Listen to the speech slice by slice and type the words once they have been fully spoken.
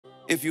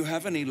If you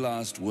have any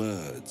last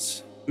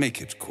words,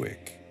 make it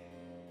quick.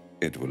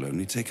 It will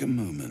only take a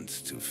moment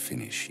to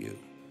finish you.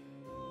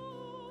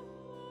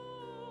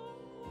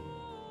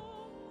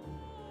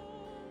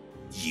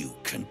 You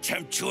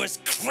contemptuous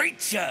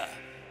creature!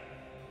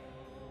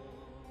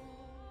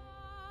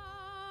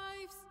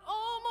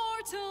 All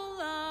mortal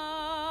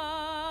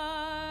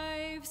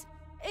lives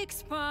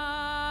expire.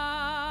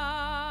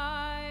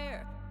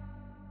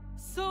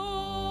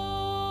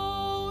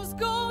 Souls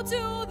go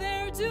to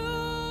their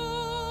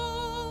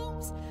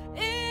dooms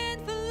in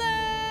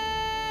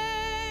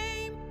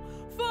flame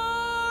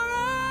forevermore.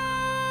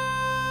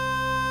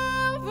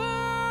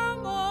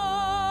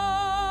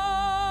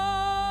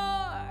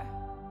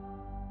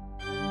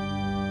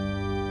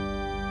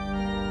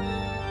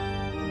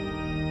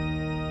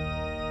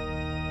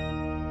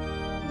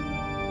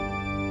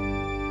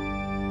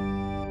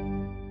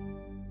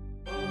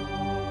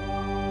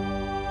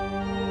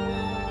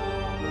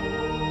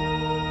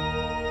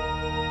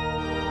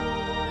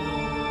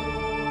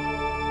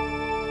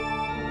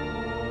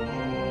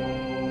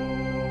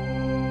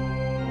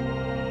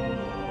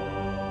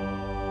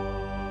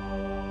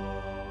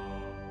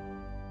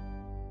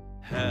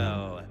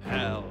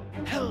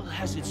 Hell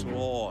has its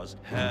laws.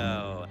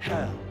 Hell,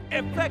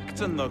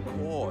 effect and the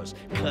cause.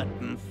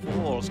 Curtain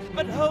falls,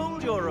 but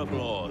hold your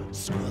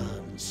applause.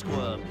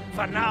 Squirm,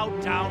 for now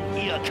down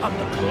here come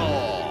the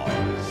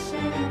claws.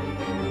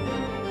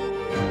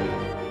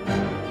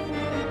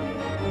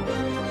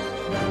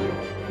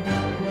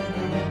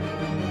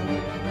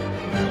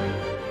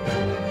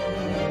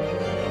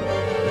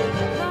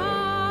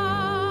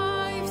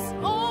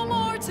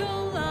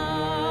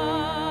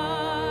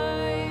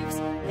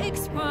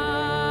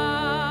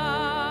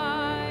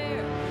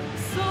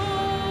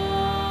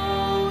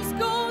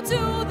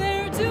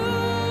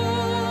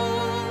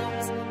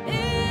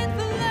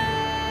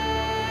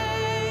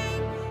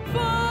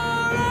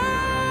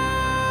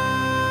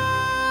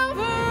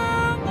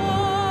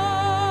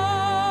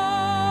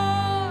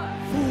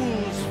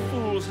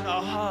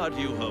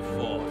 You have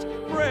fought.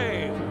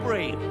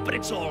 Brave, but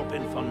it's all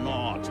been for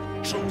naught.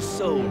 True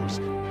souls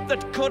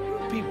that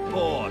couldn't be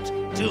bought.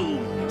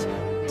 Doomed,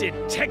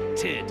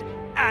 detected,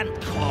 and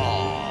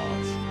caught.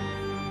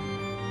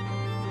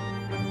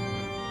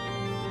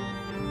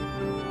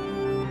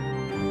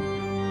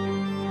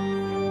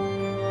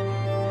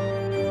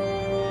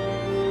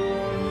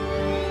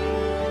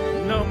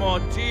 No more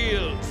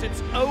deals,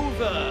 it's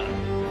over.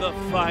 The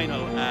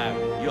final act,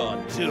 you're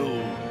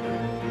doomed.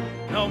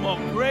 No more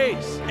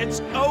grace,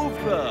 it's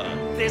over.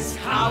 This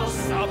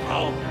house of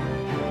hope.